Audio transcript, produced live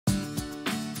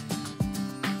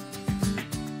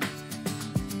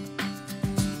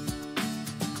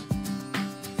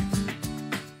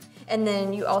And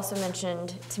then you also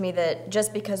mentioned to me that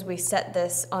just because we set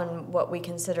this on what we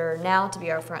consider now to be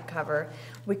our front cover,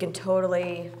 we can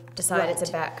totally decide it's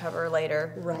a back cover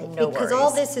later. Right, no because worries.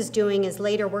 all this is doing is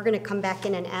later we're going to come back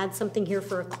in and add something here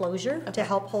for a closure to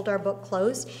help hold our book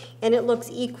closed. And it looks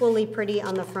equally pretty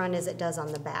on the front as it does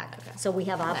on the back. Okay. So we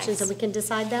have options and we can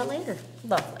decide that later.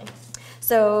 Lovely.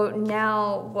 So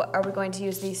now, what, are we going to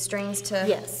use these strings to?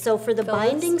 Yes, so for the fill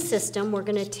binding this? system, we're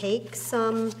going to take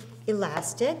some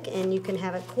elastic, and you can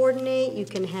have it coordinate, you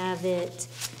can have it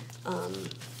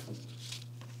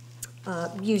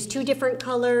use 2 different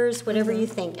colors, whatever you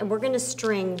think. And we're going to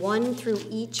string 1 through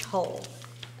each hole.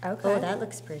 Okay. Oh, that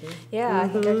looks pretty. Yeah, I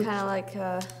think I kind of like.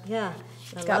 Yeah,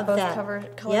 It's I got love both that.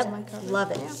 colors Yep, on my cover.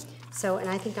 love it. Yeah. So, and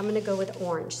I think I'm going to go with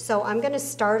orange. So I'm going to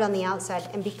start on the outside,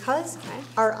 and because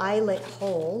our eyelet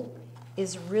hole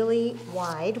is really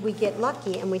wide, we get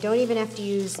lucky, and we don't even have to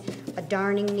use a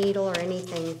darning needle or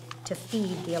anything to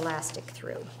feed the elastic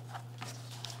through.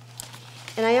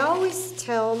 And I always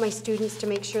tell my students to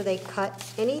make sure they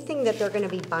cut anything that they're going to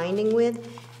be binding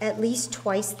with at least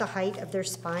twice the height of their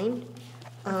spine.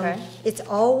 Okay. It's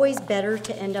always better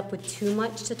to end up with too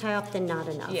much to tie off than not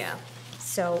enough. Yeah.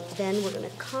 So then we're going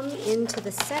to come into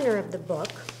the center of the book.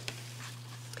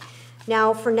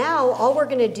 Now, for now, all we're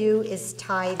going to do is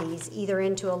tie these either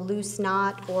into a loose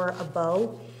knot or a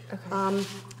bow. Okay.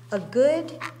 A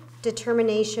good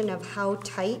determination of how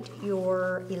tight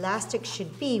your elastic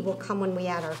should be will come when we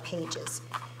add our pages,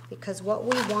 because what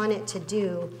we want it to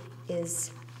do is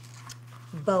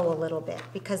bow a little bit,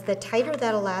 because the tighter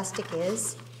that elastic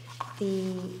is,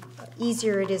 the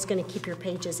easier it is going to keep your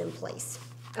pages in place.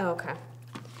 Oh, okay.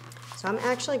 So I'm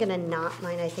actually going to knot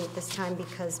mine, I think, this time,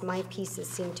 because my pieces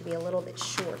seem to be a little bit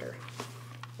shorter.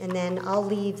 And then I'll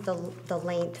leave the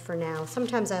length for now.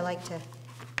 Sometimes I like to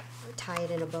tie it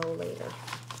in a bow later.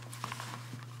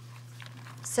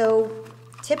 So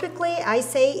typically I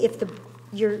say if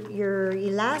your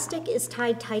elastic is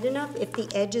tied tight enough, if the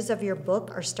edges of your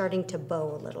book are starting to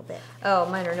bow a little bit. Oh,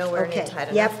 mine are nowhere near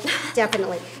tight Yep, enough.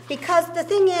 definitely. Because the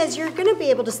thing is, you're going to be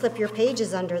able to slip your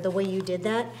pages under the way you did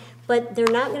that, but they're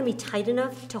not going to be tight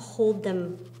enough to hold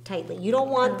them tightly. You don't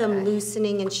want them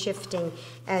loosening and shifting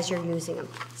as you're using them.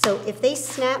 So if they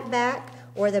snap back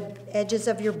or the edges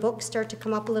of your book start to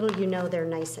come up a little, you know they're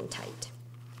nice and tight.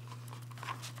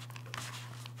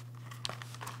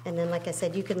 And then, like I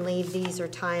said, you can leave these or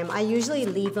tie them. I usually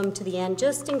leave them to the end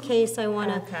just in case I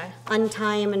want to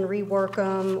untie them and rework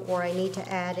them, or I need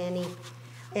to add any.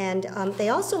 And they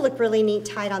also look really neat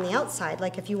tied on the outside,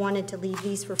 like if you wanted to leave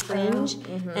these for fringe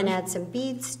and add some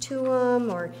beads to them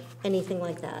or anything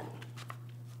like that.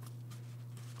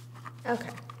 Okay.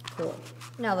 Cool.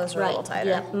 Now those are a little tighter.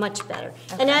 Yeah, much better.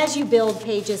 And as you build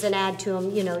pages and add to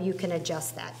them, you know, you can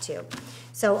adjust that too.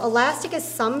 So elastic is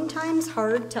sometimes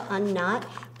hard to unknot,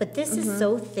 but this is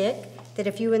so thick that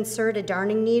if you insert a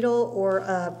darning needle or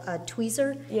a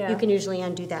tweezer, you can usually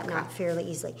undo that knot fairly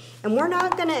easily. And we're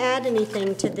not going to add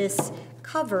anything to this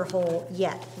cover hole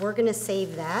yet. We're going to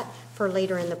save that for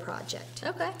later in the project.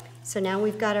 Okay. So now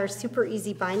we've got our super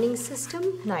easy binding system.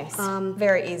 Nice.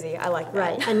 Very easy. I like that.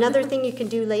 Right. Another thing you can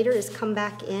do later is come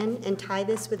back in and tie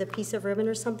this with a piece of ribbon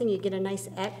or something. You get a nice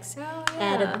X. Oh, yeah.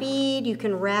 Add a bead. You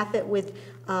can wrap it with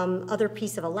other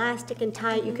piece of elastic and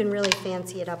tie it. You can really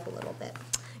fancy it up a little bit.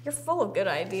 You're full of good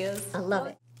ideas. I love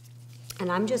it.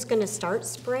 And I'm just going to start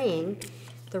spraying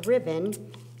the ribbon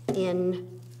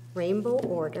in rainbow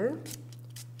order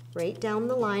right down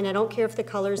the line. I don't care if the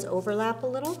colors overlap a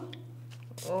little.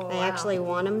 Oh, I actually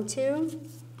want them to,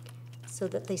 so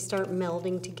that they start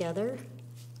melding together.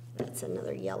 That's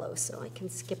another yellow, so I can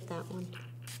skip that one.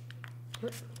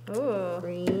 Ooh.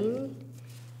 Green,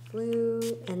 blue,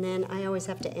 and then I always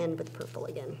have to end with purple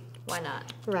again. Why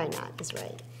not? Why not is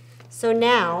right. So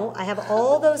now I have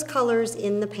all those colors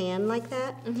in the pan like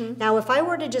that. Now if I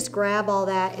were to just grab all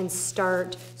that and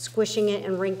start squishing it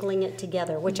and wrinkling it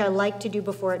together, which I like to do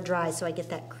before it dries so I get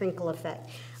that crinkle effect,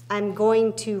 I'm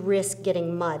going to risk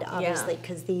getting mud, obviously,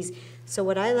 because these, so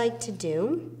what I like to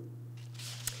do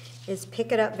is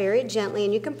pick it up very gently,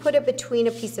 and you can put it between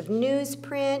a piece of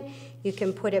newsprint, you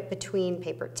can put it between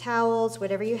paper towels,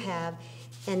 whatever you have,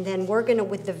 and then we're going to,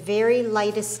 with the very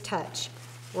lightest touch,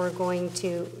 we're going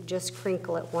to just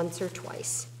crinkle it once or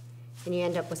twice, and you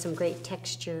end up with some great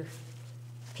texture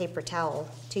paper towel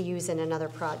to use in another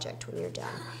project when you're done.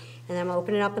 And then I'm going to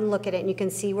open it up and look at it, and you can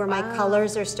see where my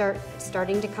colors are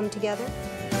starting to come together.